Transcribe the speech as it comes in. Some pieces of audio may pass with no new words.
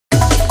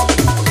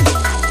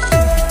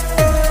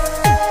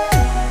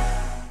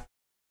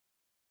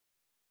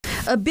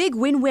A big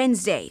win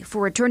Wednesday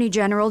for Attorney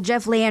General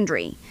Jeff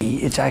Landry.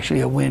 It's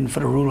actually a win for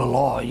the rule of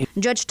law.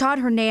 Judge Todd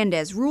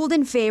Hernandez ruled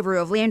in favor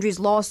of Landry's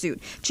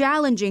lawsuit,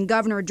 challenging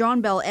Governor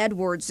John Bel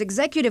Edwards'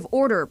 executive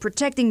order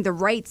protecting the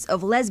rights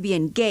of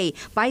lesbian, gay,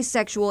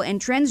 bisexual, and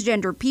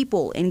transgender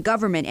people in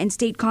government and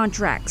state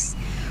contracts.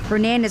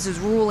 Hernandez's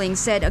ruling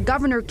said a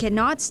governor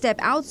cannot step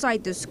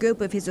outside the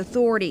scope of his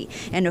authority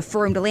and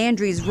affirmed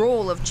Landry's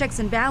role of checks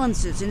and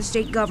balances in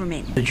state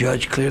government. The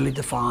judge clearly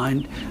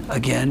defined,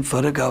 again,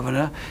 for the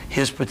governor,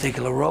 his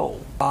particular role.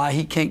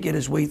 He can't get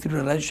his way through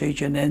the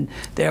legislature and then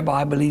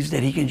thereby believes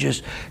that he can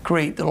just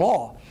create the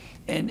law.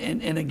 And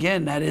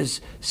again, that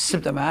is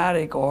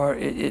symptomatic, or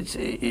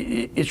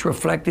it's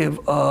reflective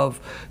of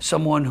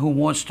someone who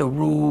wants to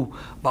rule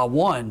by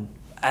one,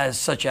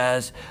 such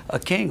as a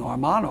king or a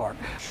monarch.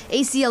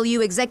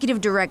 ACLU Executive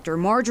Director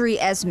Marjorie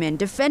Esmond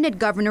defended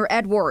Governor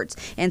Edwards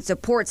and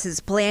supports his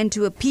plan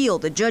to appeal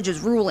the judge's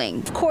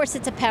ruling. Of course,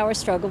 it's a power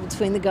struggle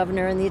between the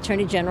governor and the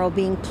attorney general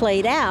being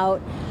played out,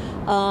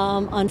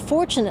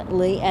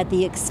 unfortunately, at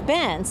the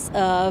expense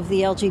of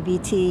the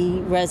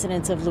LGBT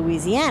residents of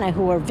Louisiana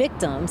who are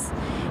victims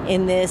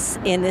in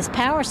this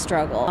power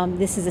struggle.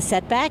 This is a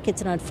setback.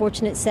 It's an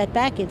unfortunate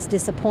setback. It's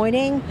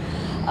disappointing.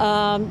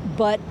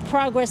 But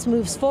progress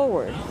moves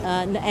forward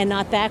and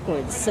not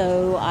backwards.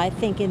 So I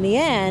think in the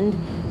end,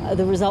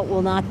 the result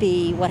will not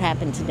be what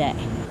happened today.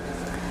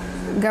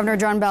 Governor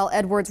John Bel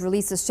Edwards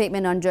released a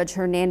statement on Judge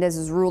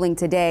Hernandez's ruling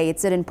today. It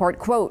said in part,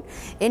 quote,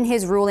 "In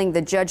his ruling,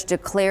 the judge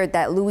declared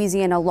that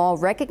Louisiana law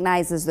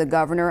recognizes the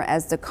governor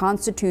as the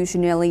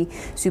constitutionally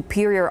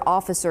superior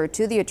officer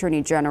to the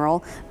attorney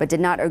general, but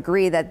did not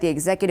agree that the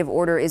executive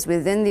order is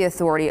within the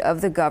authority of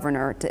the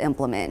governor to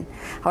implement."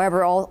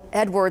 However,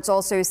 Edwards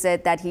also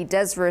said that he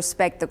does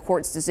respect the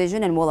court's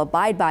decision and will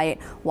abide by it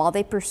while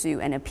they pursue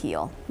an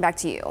appeal. Back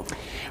to you. All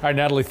right,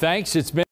 Natalie, thanks. It's been